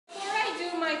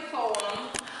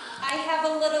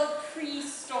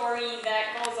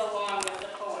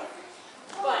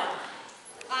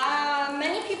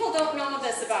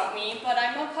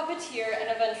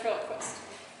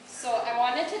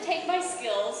take my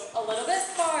skills a little bit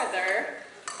farther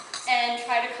and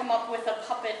try to come up with a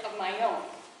puppet of my own.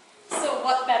 So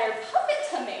what better puppet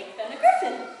to make than a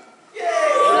griffin? Yay!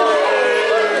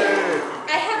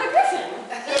 I have a griffin.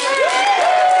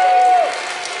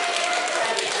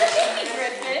 It's a baby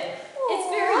griffin. It's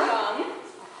very young,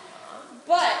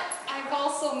 but I've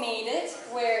also made it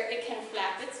where it can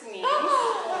flap its wings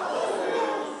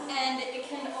and it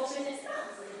can open its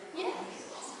mouth. Yeah.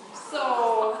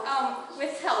 So,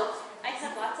 with help, I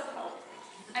had lots of help.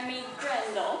 I made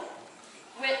Grendel,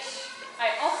 which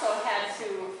I also had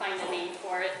to find a name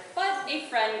for it, but a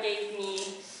friend gave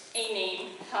me a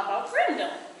name. How about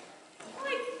Grendel?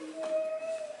 Like,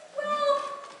 well,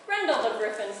 Grendel the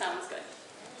Griffin sounds good.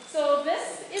 So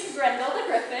this is Grendel the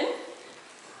Griffin.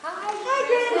 Hi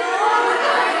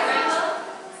Grendel!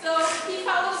 So he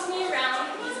follows me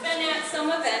around. He's been at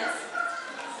some events.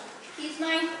 He's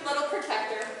my little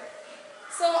protector.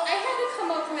 So I had to come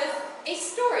up with a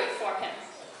story for him.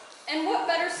 And what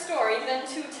better story than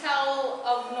to tell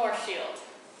of Northshield?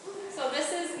 So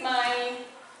this is my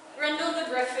Grendel the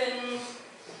Griffin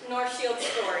Northshield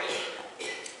story.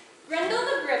 Grendel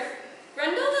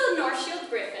the Northshield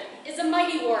Griffin is a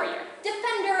mighty warrior,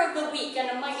 defender of the weak and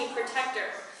a mighty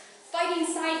protector. Fighting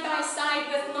side by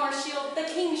side with Northshield,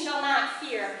 the king shall not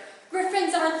fear.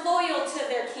 Griffins are loyal to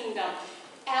their kingdom,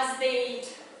 as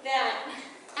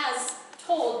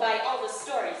told by all the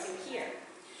stories you hear.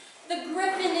 The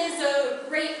griffin is a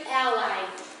great ally,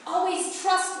 always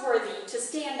trustworthy to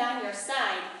stand on your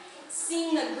side.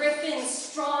 Seeing the griffin's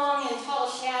strong and tall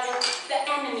shadow, the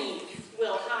enemy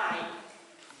will hide.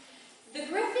 The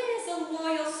griffin is a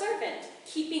loyal servant,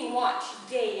 keeping watch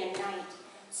day and night,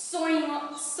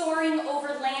 soaring over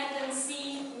land and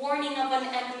sea, warning of an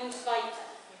enemy fight,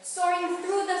 soaring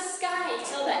through the sky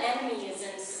till the enemy is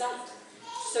in sight,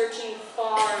 searching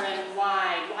far and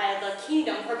wide while the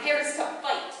kingdom prepares to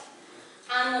fight.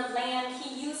 On the land,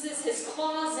 he uses his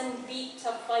claws and beak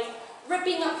to fight,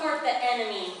 ripping apart the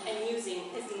enemy and using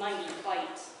his mighty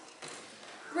bite.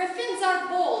 Griffins are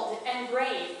bold and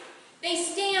brave. They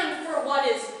stand for what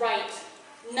is right.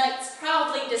 Knights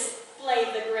proudly display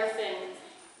the griffin.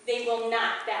 They will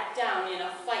not back down in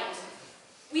a fight.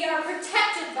 We are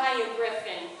protected by a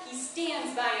griffin. He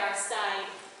stands by our side.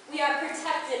 We are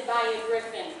protected by a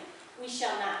griffin. We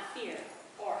shall not fear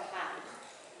or hide.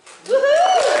 Woohoo!